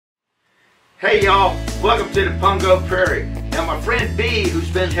Hey y'all, welcome to the Pungo Prairie. Now my friend B, who's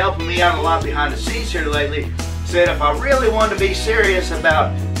been helping me out a lot behind the scenes here lately, said if I really wanted to be serious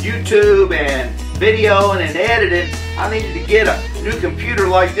about YouTube and video and editing, I needed to get a new computer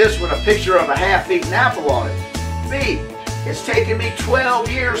like this with a picture of a half-eaten apple on it. B, it's taken me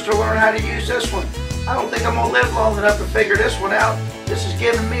 12 years to learn how to use this one. I don't think I'm going to live long enough to figure this one out. This is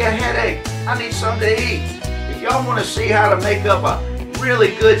giving me a headache. I need something to eat. If y'all want to see how to make up a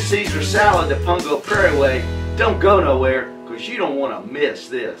really good Caesar salad the Pungo Prairie way, don't go nowhere, because you don't want to miss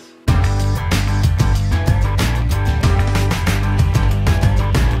this.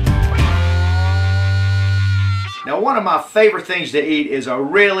 Now, one of my favorite things to eat is a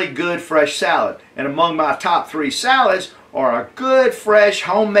really good fresh salad, and among my top 3 salads are a good fresh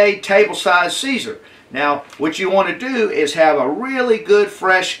homemade table-sized Caesar. Now, what you want to do is have a really good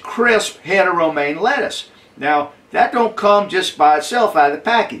fresh crisp head of romaine lettuce. Now, that don't come just by itself out of the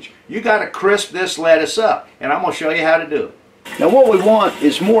package. You got to crisp this lettuce up, and I'm going to show you how to do it. Now what we want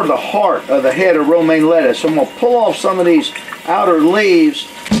is more the heart of the head of romaine lettuce. So I'm going to pull off some of these outer leaves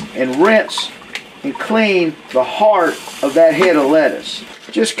and rinse and clean the heart of that head of lettuce.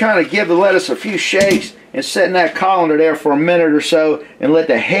 Just kind of give the lettuce a few shakes and set in that colander there for a minute or so and let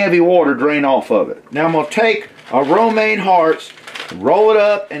the heavy water drain off of it. Now I'm going to take our romaine hearts, roll it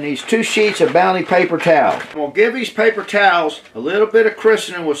up in these 2 sheets of Bounty paper towel. I'm going to give these paper towels a little bit of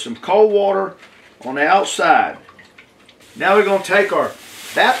christening with some cold water on the outside. Now we're going to take our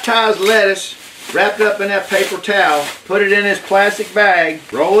baptized lettuce wrapped up in that paper towel, put it in this plastic bag,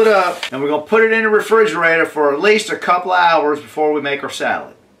 roll it up, and we're going to put it in the refrigerator for at least a couple of hours before we make our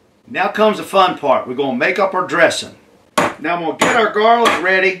salad. Now comes the fun part. We're going to make up our dressing. Now I'm going to get our garlic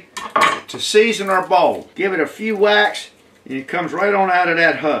ready to season our bowl. Give it a few whacks and it comes right on out of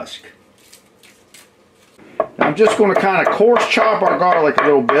that husk. Now I'm just going to kind of coarse chop our garlic a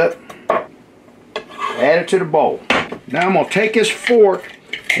little bit. Add it to the bowl. Now I'm going to take this fork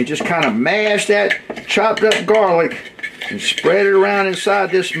and just kind of mash that chopped up garlic and spread it around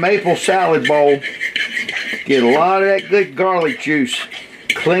inside this maple salad bowl. Get a lot of that good garlic juice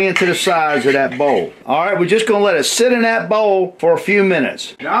clinging to the sides of that bowl. Alright, we're just going to let it sit in that bowl for a few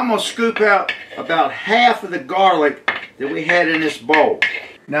minutes. Now I'm going to scoop out about half of the garlic that we had in this bowl.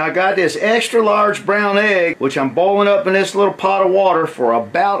 Now I got this extra large brown egg, which I'm boiling up in this little pot of water for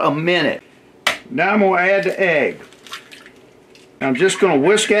about a minute. Now I'm going to add the egg. I'm just going to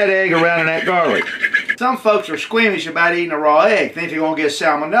whisk that egg around in that garlic. Some folks are squeamish about eating a raw egg, think they're going to get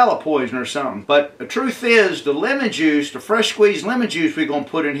salmonella poison or something. But the truth is, the lemon juice, the fresh squeezed lemon juice we're going to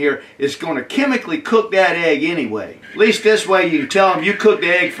put in here is going to chemically cook that egg anyway. At least this way you can tell them you cooked the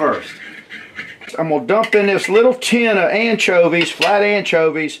egg first. I'm going to dump in this little tin of anchovies, flat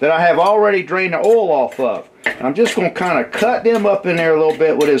anchovies, that I have already drained the oil off of. And I'm just going to kind of cut them up in there a little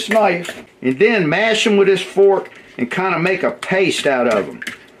bit with this knife, and then mash them with this fork and kind of make a paste out of them.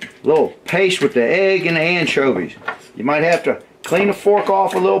 A little paste with the egg and the anchovies. You might have to clean the fork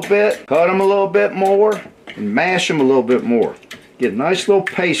off a little bit, cut them a little bit more, and mash them a little bit more. Get a nice little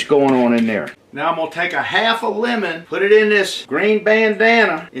paste going on in there. Now I'm going to take a half a lemon, put it in this green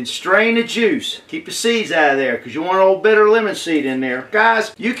bandana, and strain the juice. Keep the seeds out of there because you want an old bitter lemon seed in there.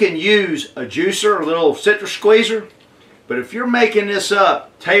 Guys, you can use a juicer, a little citrus squeezer, but if you're making this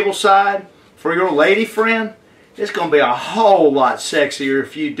up tableside for your lady friend, it's going to be a whole lot sexier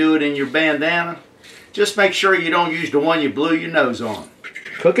if you do it in your bandana. Just make sure you don't use the one you blew your nose on.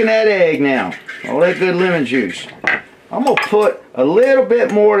 Cooking that egg now. All that good lemon juice. I'm going to put a little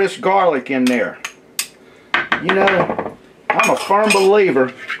bit more of this garlic in there. You know, I'm a firm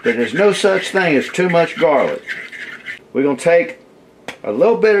believer that there's no such thing as too much garlic. We're going to take a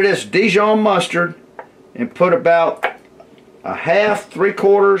little bit of this Dijon mustard and put about a half,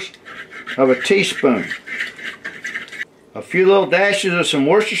 3/4 of a teaspoon. A few little dashes of some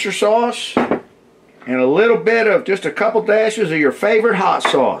Worcestershire sauce, and a little bit of just a couple dashes of your favorite hot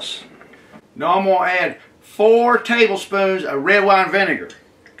sauce. Now I'm going to add 4 tablespoons of red wine vinegar.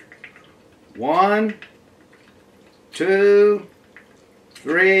 1, 2,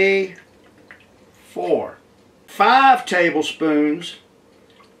 3, 4. 5 tablespoons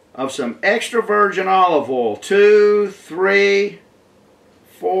of some extra virgin olive oil. 2, 3,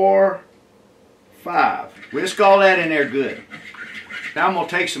 4, 5. We just got all that in there good. Now I'm going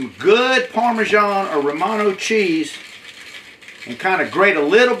to take some good Parmesan or Romano cheese and kind of grate a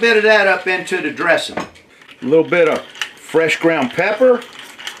little bit of that up into the dressing. A little bit of fresh ground pepper.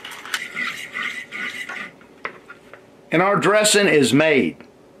 And our dressing is made.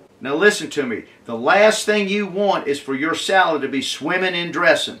 Now listen to me. The last thing you want is for your salad to be swimming in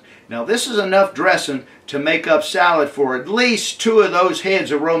dressing. Now this is enough dressing to make up salad for at least 2 of those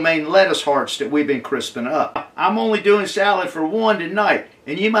heads of romaine lettuce hearts that we've been crisping up. I'm only doing salad for 1 tonight,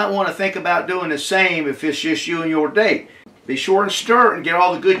 and you might want to think about doing the same if it's just you and your date. Be sure and stir it and get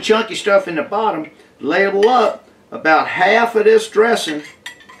all the good chunky stuff in the bottom. Ladle up about half of this dressing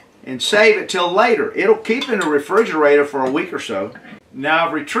and save it till later. It'll keep in the refrigerator for a week or so. Now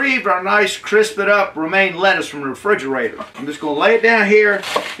I've retrieved our nice crisped up romaine lettuce from the refrigerator. I'm just going to lay it down here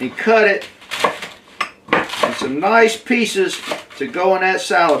and cut it in some nice pieces to go in that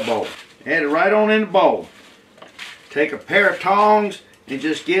salad bowl. Add it right on in the bowl. Take a pair of tongs and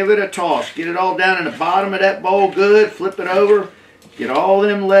just give it a toss. Get it all down in the bottom of that bowl good. Flip it over. Get all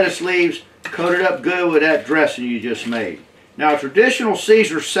them lettuce leaves coated up good with that dressing you just made. Now a traditional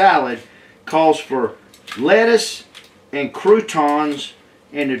Caesar salad calls for lettuce and croutons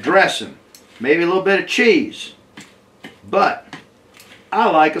and the dressing. Maybe a little bit of cheese. But I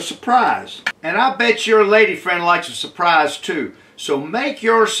like a surprise. And I bet your lady friend likes a surprise too. So make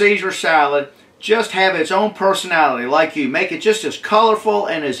your Caesar salad just have its own personality like you. Make it just as colorful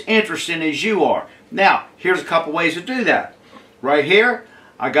and as interesting as you are. Now, here's a couple ways to do that. Right here,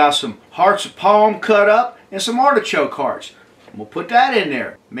 I got some hearts of palm cut up and some artichoke hearts. We'll put that in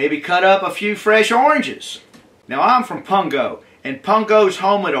there. Maybe cut up a few fresh oranges. Now I'm from Pungo, and Pungo's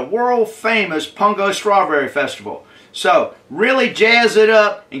home of the world-famous Pungo Strawberry Festival. So really jazz it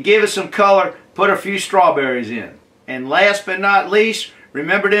up and give it some color. Put a few strawberries in. And last but not least,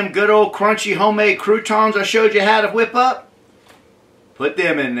 remember them good old crunchy homemade croutons I showed you how to whip up? Put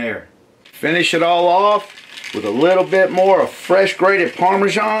them in there. Finish it all off with a little bit more of fresh grated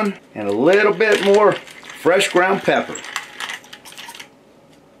Parmesan and a little bit more fresh ground pepper.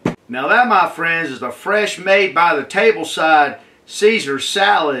 Now that, my friends, is a fresh made by the tableside Caesar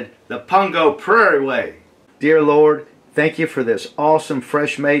salad the Pungo Prairie way. Dear Lord, thank you for this awesome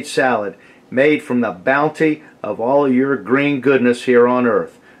fresh made salad made from the bounty of all of your green goodness here on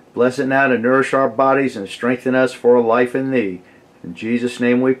earth. Bless it now to nourish our bodies and strengthen us for a life in thee. In Jesus'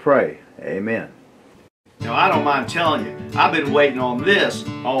 name we pray. Amen. Now I don't mind telling you, I've been waiting on this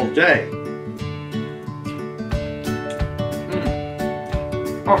all day.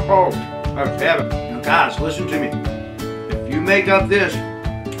 Oh, that's heaven. Now guys, listen to me. If you make up this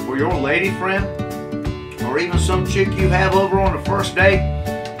for your lady friend, or even some chick you have over on the first date,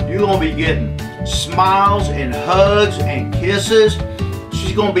 you're going to be getting smiles and hugs and kisses.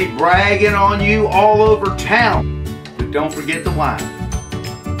 She's going to be bragging on you all over town. But don't forget the wine.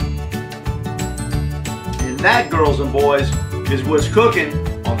 And that, girls and boys, is what's cooking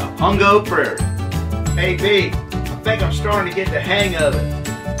on the Pungo Prairie. Hey B, I think I'm starting to get the hang of it.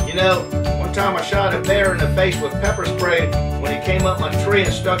 You know, one time I shot a bear in the face with pepper spray when he came up my tree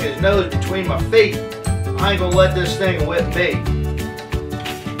and stuck his nose between my feet. I ain't gonna let this thing whip me.